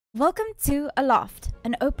Welcome to Aloft,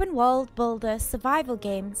 an open-world builder survival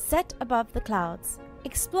game set above the clouds.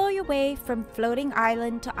 Explore your way from floating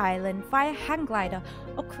island to island via hang glider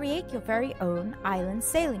or create your very own island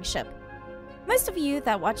sailing ship. Most of you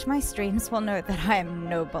that watch my streams will know that I am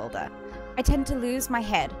no builder. I tend to lose my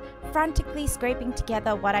head, frantically scraping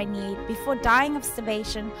together what I need before dying of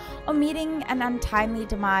starvation or meeting an untimely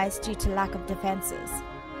demise due to lack of defenses.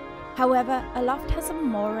 However, Aloft has a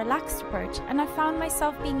more relaxed approach, and I found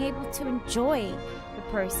myself being able to enjoy the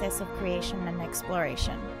process of creation and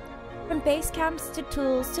exploration. From base camps to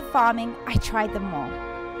tools to farming, I tried them all.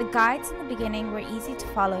 The guides in the beginning were easy to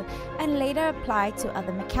follow and later applied to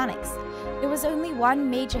other mechanics. There was only one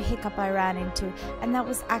major hiccup I ran into, and that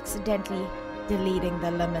was accidentally deleting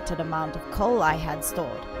the limited amount of coal I had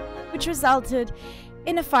stored, which resulted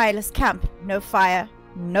in a fireless camp, no fire,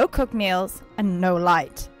 no cooked meals, and no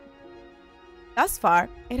light. Thus far,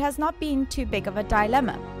 it has not been too big of a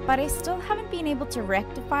dilemma, but I still haven't been able to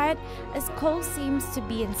rectify it as coal seems to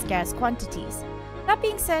be in scarce quantities. That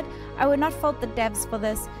being said, I would not fault the devs for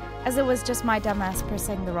this, as it was just my dumbass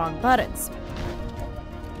pressing the wrong buttons.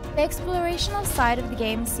 The explorational side of the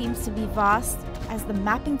game seems to be vast, as the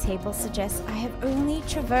mapping table suggests I have only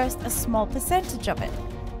traversed a small percentage of it.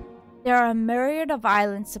 There are a myriad of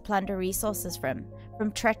islands to plunder resources from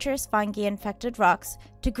treacherous fungi-infected rocks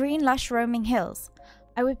to green lush roaming hills.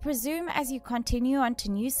 I would presume as you continue onto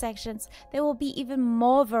new sections, there will be even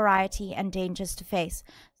more variety and dangers to face,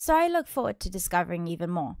 so I look forward to discovering even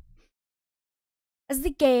more. As the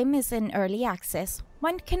game is in early access,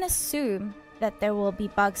 one can assume that there will be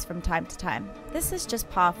bugs from time to time. This is just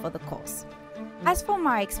par for the course. As for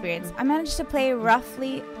my experience, I managed to play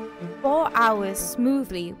roughly 4 hours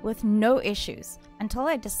smoothly with no issues until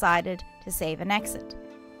I decided to save and exit.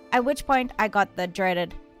 At which point I got the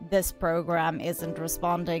dreaded "this program isn't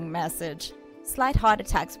responding" message. Slight heart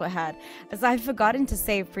attacks were had as I'd forgotten to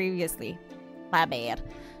save previously. My bad.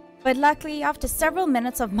 But luckily, after several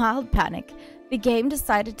minutes of mild panic, the game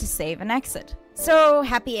decided to save and exit. So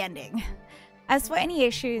happy ending. As for any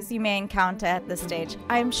issues you may encounter at this stage,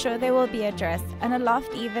 I am sure they will be addressed, and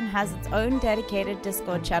Aloft even has its own dedicated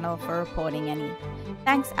Discord channel for reporting any.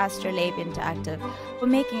 Thanks Astrolabe Interactive for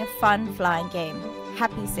making a fun flying game.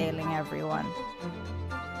 Happy sailing everyone.